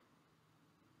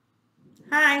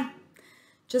Hi,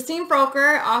 Justine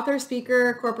Froker, author,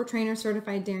 speaker, corporate trainer,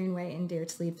 certified Daring Way, and Dare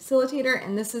to Lead facilitator.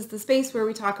 And this is the space where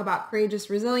we talk about courageous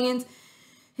resilience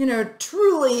in a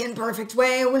truly imperfect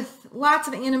way with lots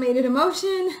of animated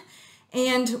emotion,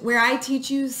 and where I teach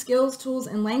you skills, tools,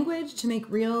 and language to make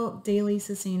real, daily,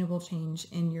 sustainable change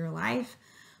in your life.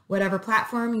 Whatever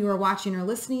platform you are watching or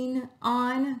listening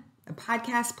on, a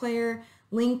podcast player,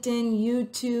 LinkedIn,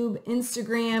 YouTube,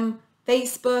 Instagram,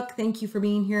 Facebook. Thank you for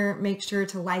being here. Make sure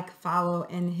to like, follow,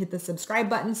 and hit the subscribe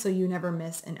button so you never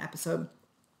miss an episode.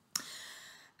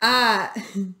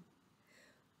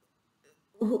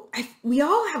 We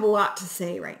all have a lot to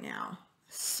say right now.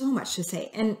 So much to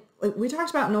say. And like we talked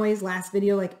about noise last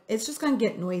video, like it's just going to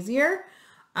get noisier.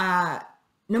 No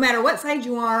matter what side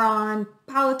you are on,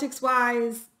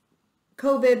 politics-wise,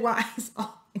 COVID-wise,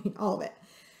 all of it.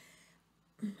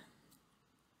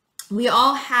 We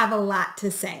all have a lot to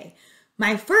say.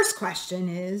 My first question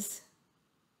is,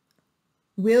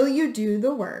 will you do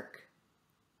the work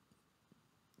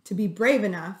to be brave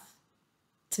enough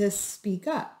to speak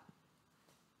up?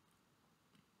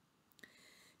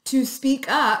 To speak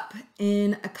up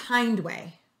in a kind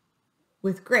way,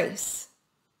 with grace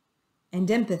and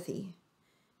empathy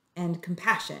and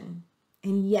compassion.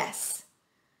 And yes,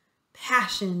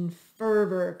 passion,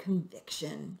 fervor,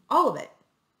 conviction, all of it.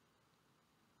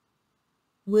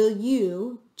 Will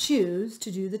you choose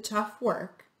to do the tough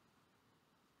work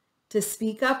to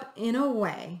speak up in a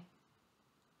way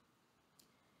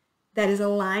that is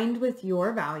aligned with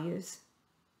your values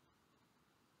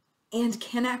and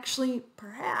can actually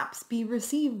perhaps be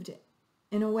received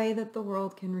in a way that the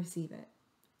world can receive it?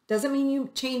 Doesn't mean you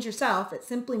change yourself. It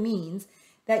simply means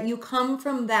that you come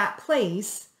from that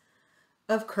place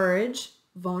of courage,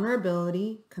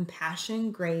 vulnerability,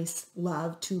 compassion, grace,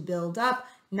 love to build up,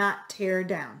 not tear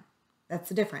down. That's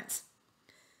the difference.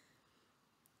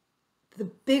 The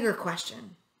bigger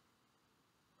question,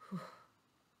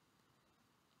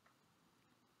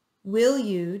 will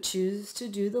you choose to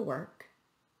do the work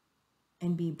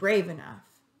and be brave enough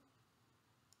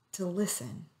to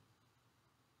listen,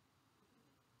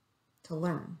 to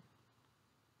learn,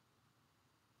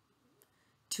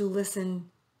 to listen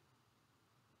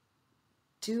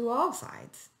to all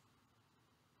sides,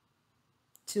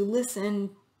 to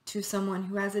listen to someone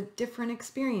who has a different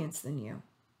experience than you?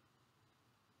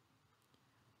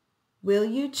 Will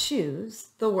you choose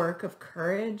the work of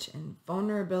courage and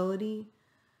vulnerability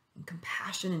and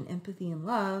compassion and empathy and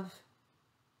love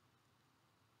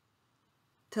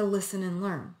to listen and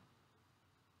learn?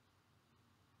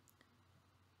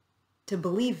 To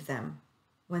believe them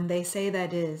when they say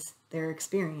that is their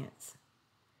experience?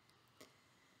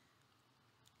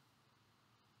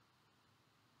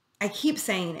 I keep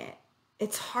saying it.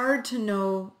 It's hard to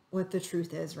know what the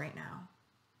truth is right now.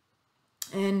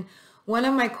 And one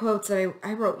of my quotes that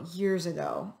I wrote years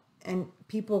ago, and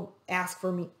people ask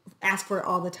for it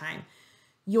all the time.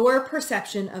 Your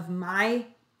perception of my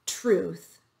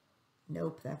truth.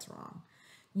 Nope, that's wrong.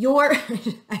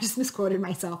 I just misquoted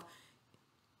myself.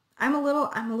 I'm a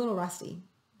little rusty.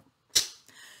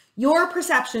 Your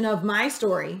perception of my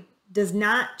story does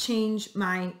not change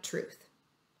my truth.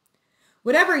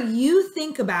 Whatever you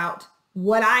think about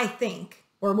what I think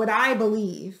or what I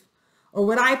believe or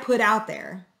what I put out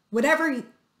there, whatever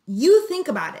you think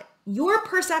about it, your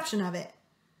perception of it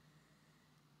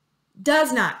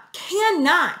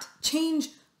cannot change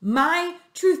my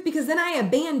truth, because then I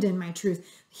abandon my truth.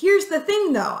 Here's the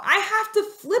thing though, I have to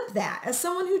flip that as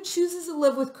someone who chooses to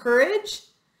live with courage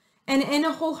and in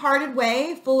a wholehearted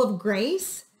way, full of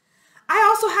grace. I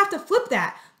also have to flip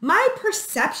that. My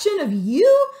perception of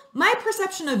you, my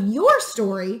perception of your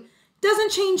story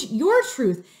doesn't change your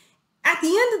truth. At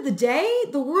the end of the day,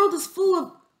 the world is full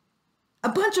of a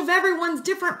bunch of everyone's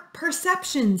different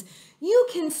perceptions. You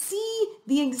can see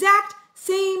the exact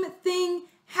same thing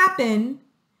happen,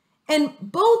 and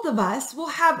both of us will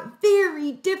have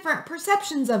very different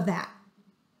perceptions of that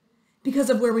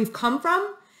because of where we've come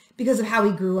from, because of how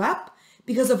we grew up,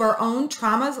 because of our own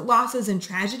traumas, losses, and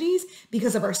tragedies,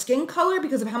 because of our skin color,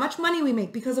 because of how much money we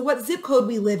make, because of what zip code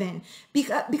we live in,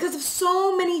 because of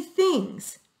so many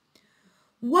things.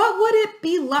 What would it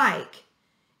be like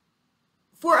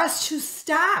for us to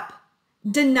stop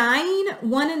denying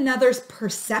one another's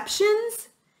perceptions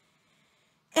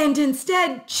and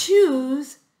instead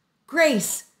choose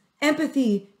grace,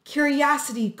 empathy,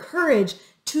 curiosity, courage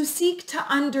to seek to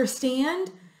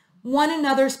understand one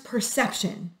another's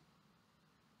perception?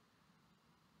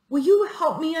 Will you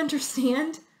help me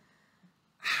understand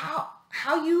how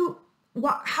come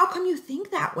you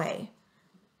think that way?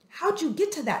 How'd you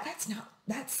get to that?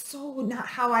 That's so not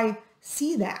how I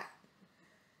see that.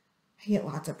 I get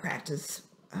lots of practice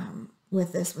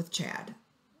with this with Chad,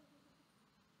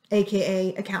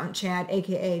 aka Accountant Chad,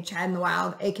 aka Chad in the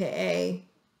Wild, aka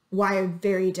wired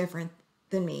very different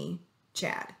than me,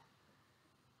 Chad.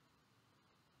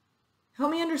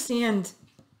 Help me understand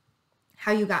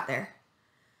how you got there.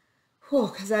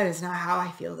 Because that is not how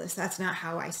I feel this. That's not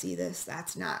how I see this.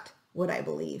 That's not what I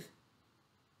believe.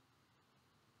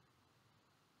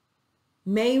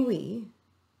 May we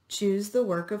choose the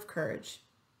work of courage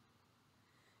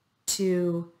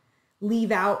to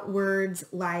leave out words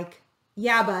like,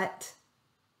 yeah, but,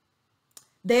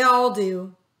 they all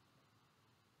do,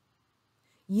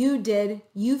 you did,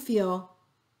 you feel,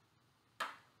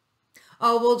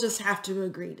 oh, we'll just have to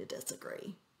agree to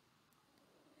disagree.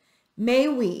 May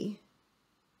we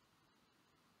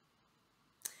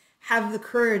have the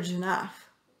courage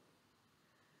enough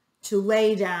to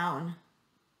lay down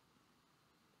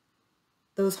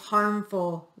those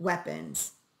harmful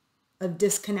weapons of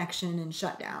disconnection and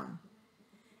shutdown,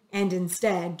 and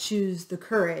instead choose the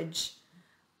courage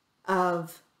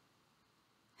of,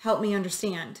 help me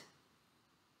understand.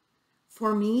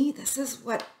 For me, this is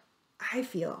what I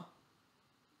feel.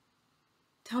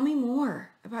 Tell me more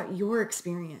about your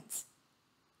experience.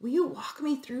 Will you walk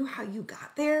me through how you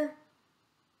got there?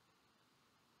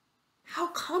 How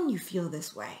come you feel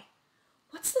this way?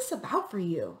 What's this about for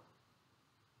you?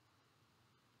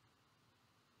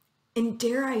 And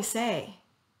dare I say,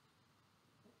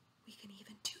 we can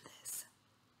even do this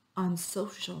on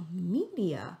social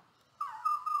media.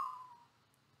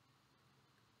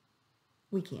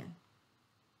 We can.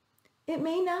 It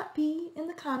may not be in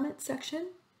the comment section.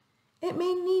 It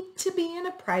may need to be in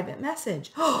a private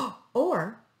message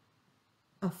or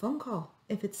a phone call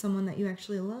if it's someone that you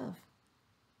actually love.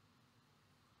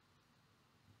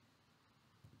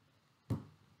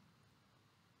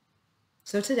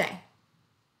 So today,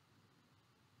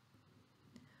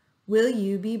 will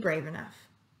you be brave enough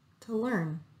to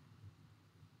learn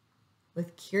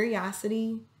with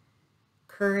curiosity,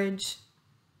 courage,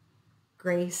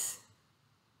 grace,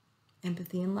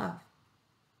 empathy, and love?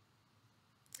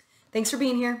 Thanks for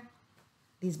being here.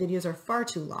 These videos are far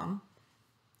too long.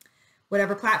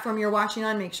 Whatever platform you're watching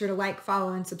on, make sure to like,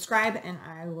 follow, and subscribe, and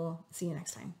I will see you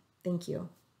next time. Thank you.